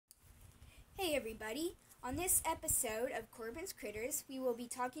Hey everybody! On this episode of Corbin's Critters, we will be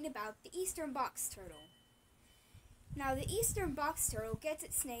talking about the eastern box turtle. Now, the eastern box turtle gets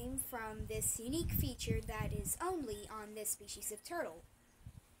its name from this unique feature that is only on this species of turtle.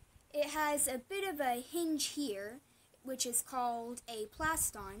 It has a bit of a hinge here, which is called a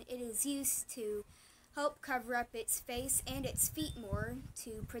plaston. It is used to help cover up its face and its feet more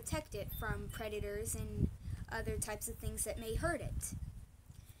to protect it from predators and other types of things that may hurt it.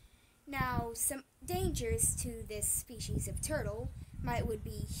 Now, some dangers to this species of turtle would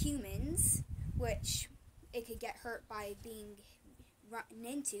be humans, which it could get hurt by being run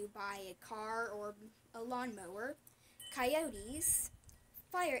into by a car or a lawnmower, coyotes,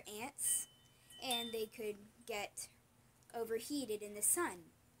 fire ants, and they could get overheated in the sun.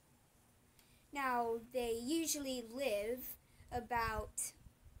 Now, they usually live about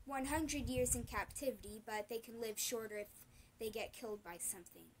 100 years in captivity, but they can live shorter if they get killed by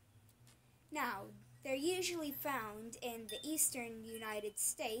something. Now, they're usually found in the eastern United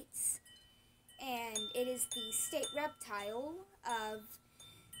States, and it is the state reptile of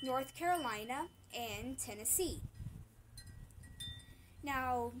North Carolina and Tennessee.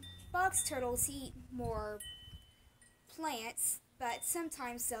 Now, box turtles eat more plants, but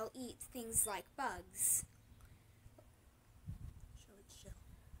sometimes they'll eat things like bugs.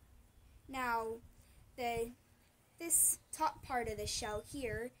 Now, this top part of the shell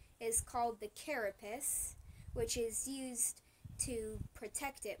here is called the carapace, which is used to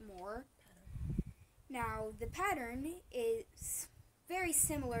protect it more. Now, the pattern is very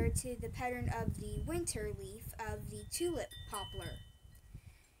similar to the pattern of the winter leaf of the tulip poplar.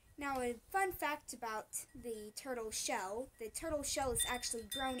 Now, a fun fact about the turtle shell is actually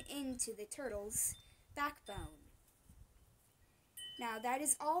grown into the turtle's backbone. Now, that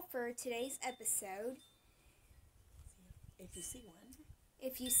is all for today's episode.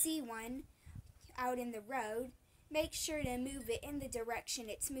 If you see one out in the road, make sure to move it in the direction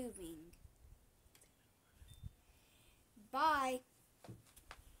it's moving. Bye!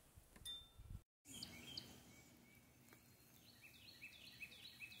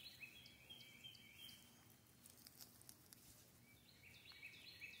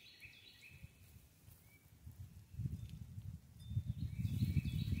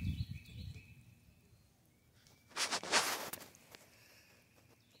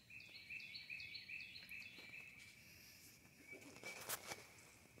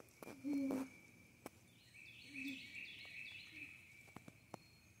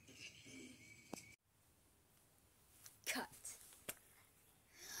 Cut.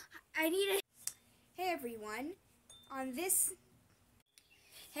 Hey everyone!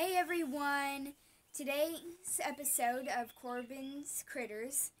 Today's episode of Corbin's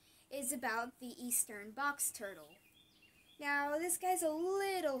Critters is about the eastern box turtle. Now, this guy's a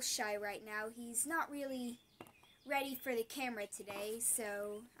little shy right now. He's not really ready for the camera today,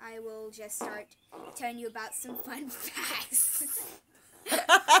 so I will just start telling you about some fun facts.